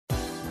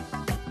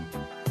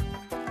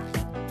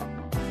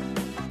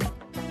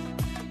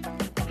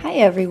Hi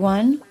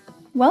everyone!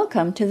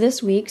 Welcome to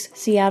this week's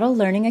Seattle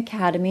Learning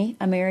Academy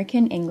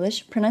American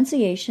English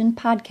Pronunciation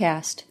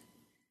Podcast.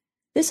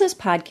 This is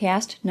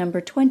podcast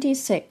number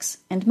 26,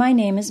 and my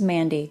name is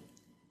Mandy.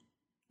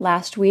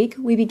 Last week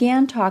we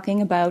began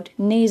talking about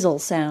nasal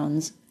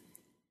sounds.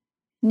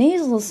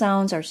 Nasal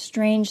sounds are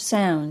strange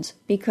sounds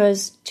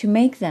because, to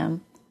make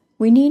them,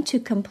 we need to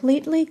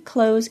completely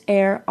close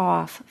air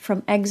off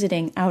from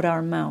exiting out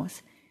our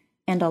mouth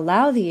and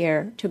allow the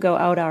air to go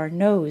out our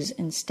nose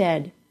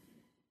instead.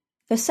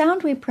 The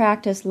sound we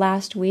practiced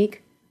last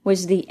week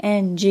was the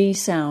NG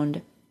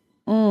sound.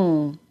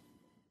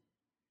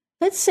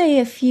 Let's say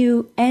a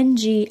few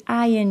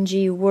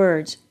NG-ING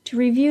words to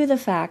review the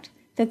fact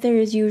that there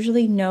is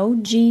usually no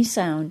G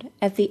sound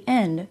at the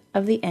end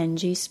of the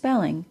NG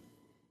spelling.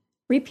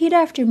 Repeat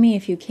after me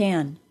if you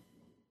can.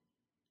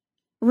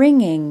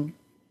 Ringing,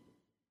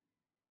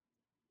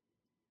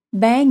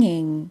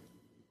 banging,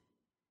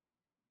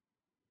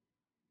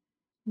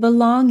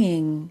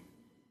 belonging.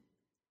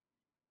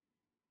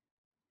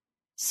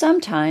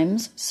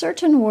 Sometimes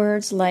certain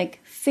words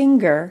like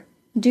finger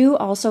do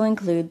also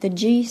include the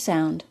G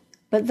sound,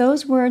 but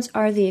those words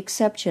are the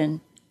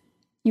exception.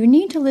 You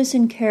need to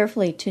listen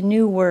carefully to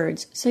new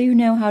words so you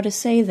know how to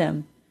say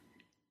them.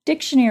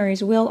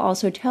 Dictionaries will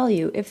also tell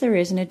you if there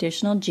is an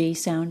additional G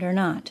sound or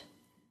not.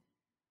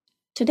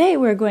 Today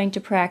we're going to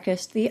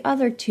practice the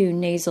other two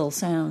nasal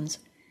sounds,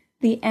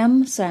 the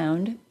M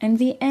sound and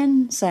the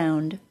N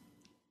sound.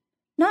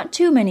 Not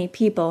too many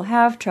people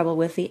have trouble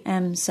with the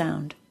M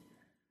sound.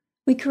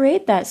 We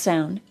create that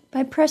sound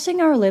by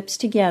pressing our lips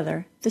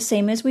together, the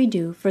same as we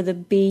do for the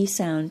B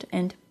sound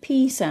and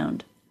P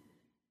sound.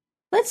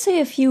 Let's say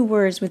a few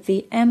words with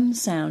the M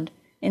sound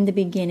in the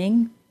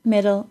beginning,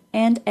 middle,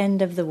 and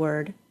end of the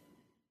word.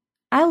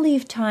 I'll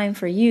leave time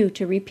for you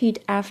to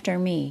repeat after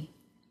me.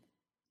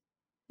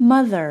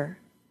 Mother,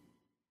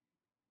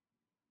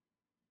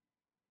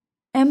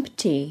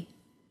 empty,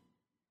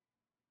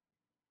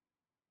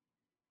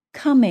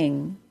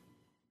 coming,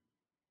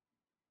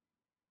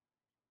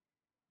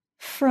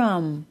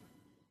 from,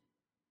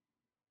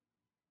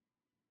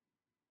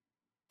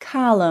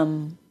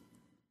 column.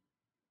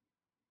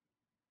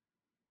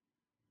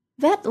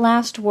 That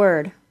last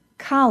word,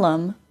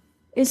 column,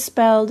 is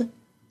spelled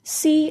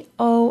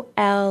C-O-L-U-M-N.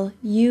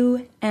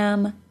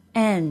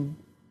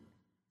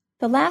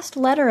 The last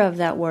letter of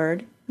that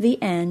word,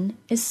 the N,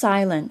 is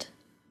silent.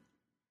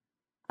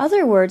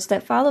 Other words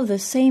that follow the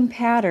same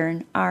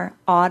pattern are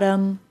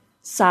autumn,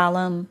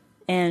 solemn,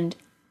 and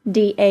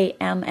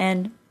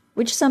D-A-M-N,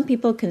 which some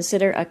people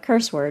consider a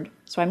curse word,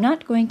 so I'm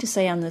not going to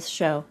say on this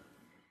show.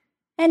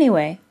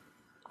 Anyway,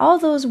 all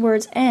those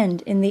words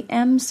end in the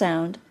M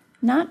sound,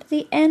 not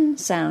the N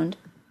sound,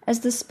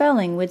 as the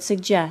spelling would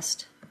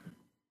suggest.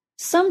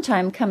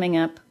 Sometime coming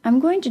up, I'm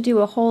going to do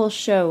a whole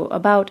show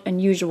about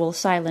unusual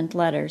silent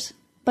letters,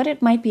 but it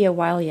might be a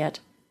while yet.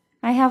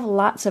 I have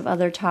lots of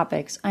other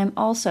topics I'm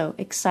also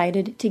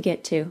excited to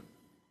get to.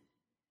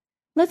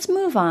 Let's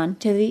move on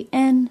to the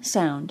N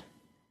sound.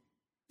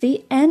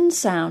 The N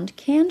sound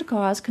can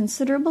cause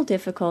considerable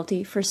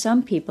difficulty for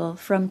some people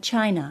from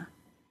China.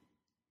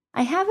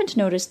 I haven't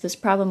noticed this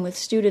problem with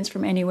students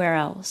from anywhere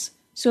else,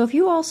 so if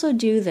you also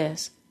do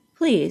this,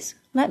 please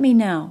let me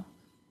know.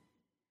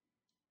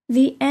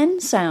 The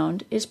N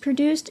sound is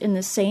produced in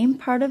the same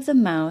part of the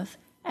mouth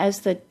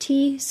as the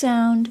T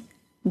sound,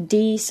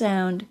 D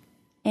sound,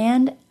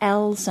 and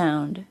L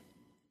sound.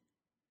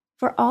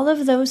 For all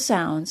of those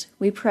sounds,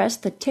 we press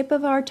the tip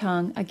of our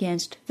tongue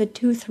against the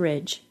tooth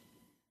ridge.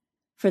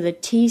 For the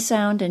T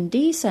sound and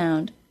D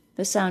sound,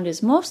 the sound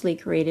is mostly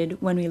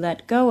created when we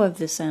let go of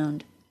the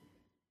sound.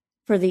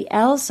 For the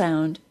L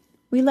sound,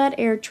 we let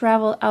air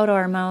travel out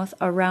our mouth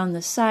around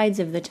the sides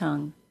of the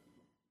tongue.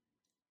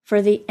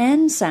 For the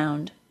N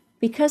sound,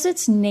 because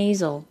it's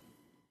nasal,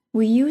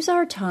 we use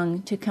our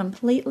tongue to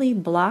completely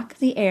block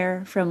the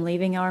air from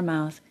leaving our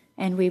mouth,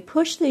 and we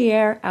push the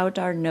air out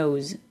our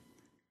nose.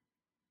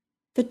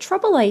 The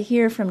trouble I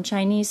hear from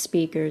Chinese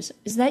speakers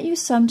is that you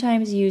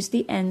sometimes use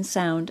the N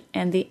sound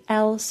and the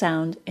L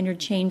sound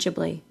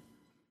interchangeably.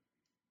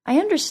 I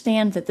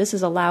understand that this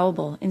is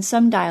allowable in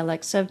some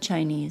dialects of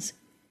Chinese.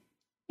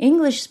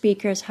 English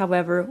speakers,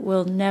 however,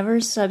 will never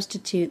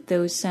substitute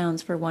those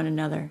sounds for one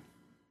another.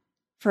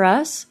 For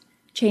us,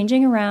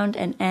 changing around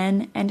an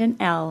N and an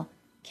L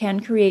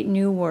can create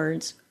new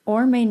words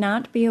or may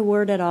not be a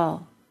word at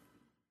all.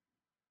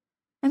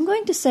 I'm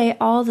going to say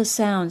all the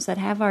sounds that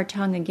have our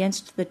tongue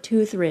against the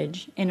tooth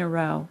ridge in a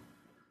row.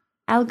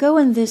 I'll go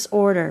in this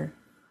order: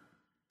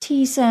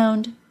 T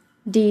sound,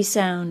 D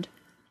sound,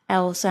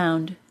 L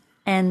sound,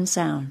 N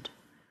sound.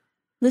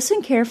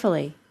 Listen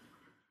carefully.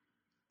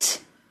 T,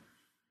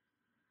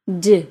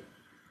 D,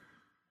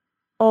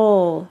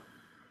 O,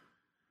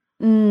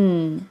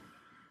 N.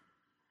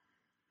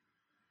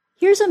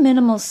 Here's a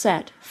minimal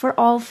set for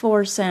all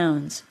four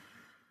sounds.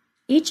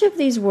 Each of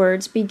these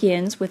words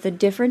begins with a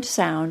different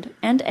sound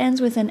and ends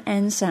with an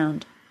N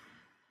sound.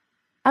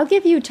 I'll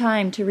give you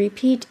time to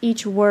repeat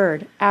each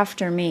word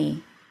after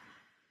me.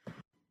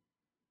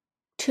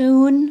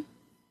 Tune,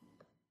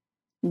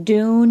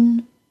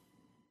 dune,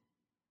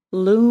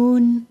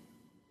 loon,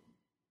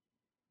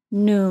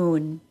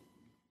 noon.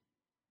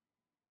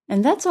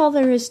 And that's all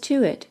there is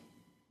to it.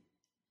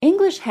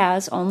 English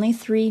has only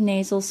 3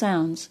 nasal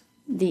sounds: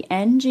 the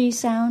NG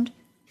sound,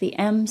 the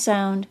M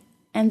sound,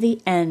 and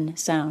the N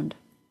sound.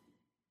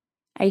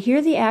 I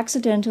hear the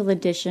accidental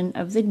addition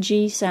of the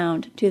G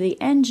sound to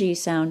the NG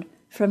sound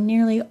from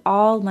nearly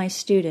all my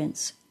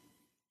students.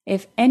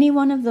 If any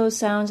one of those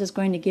sounds is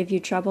going to give you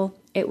trouble,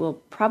 it will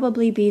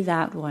probably be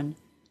that one.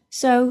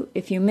 So,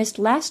 if you missed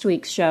last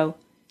week's show,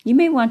 you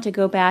may want to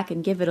go back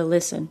and give it a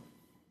listen.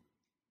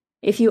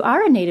 If you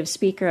are a native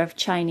speaker of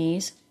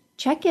Chinese,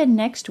 check in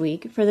next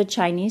week for the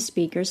Chinese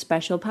Speaker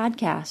Special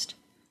Podcast.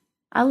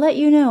 I'll let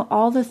you know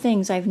all the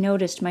things I've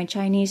noticed my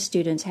Chinese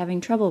students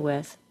having trouble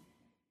with.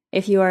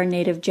 If you are a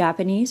native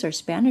Japanese or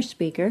Spanish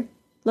speaker,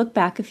 look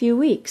back a few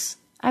weeks.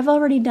 I've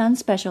already done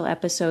special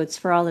episodes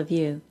for all of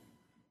you.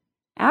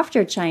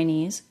 After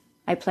Chinese,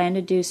 I plan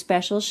to do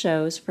special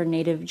shows for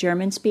native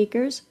German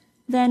speakers,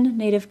 then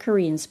native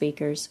Korean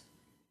speakers.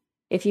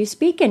 If you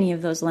speak any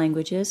of those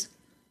languages,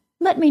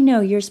 let me know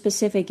your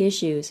specific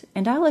issues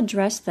and I'll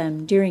address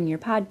them during your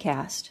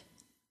podcast.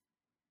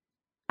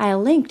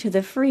 I'll link to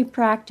the free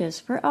practice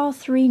for all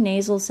 3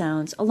 nasal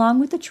sounds along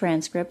with the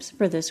transcripts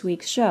for this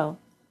week's show.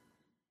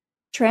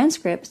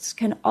 Transcripts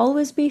can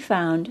always be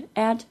found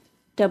at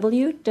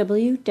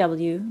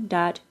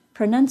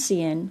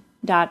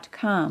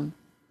www.pronuncian.com.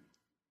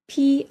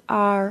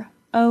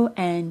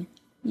 PRONUNCIAN.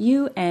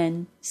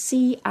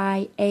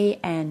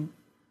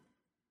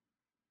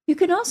 You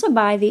can also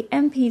buy the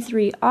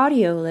MP3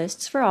 audio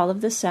lists for all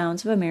of the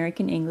sounds of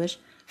American English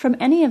from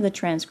any of the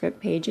transcript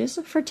pages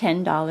for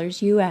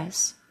 $10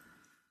 US.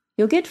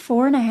 You'll get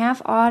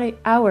 4.5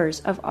 hours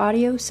of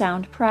audio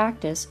sound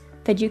practice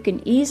that you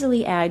can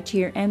easily add to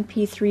your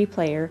MP3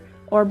 player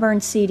or burn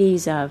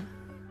CDs of.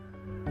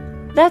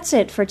 That's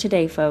it for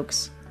today,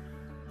 folks.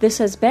 This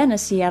has been a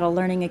Seattle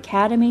Learning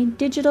Academy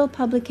digital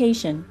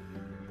publication.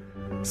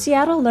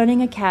 Seattle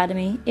Learning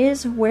Academy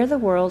is where the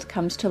world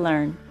comes to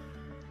learn.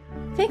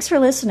 Thanks for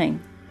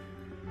listening.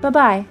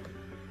 Bye-bye.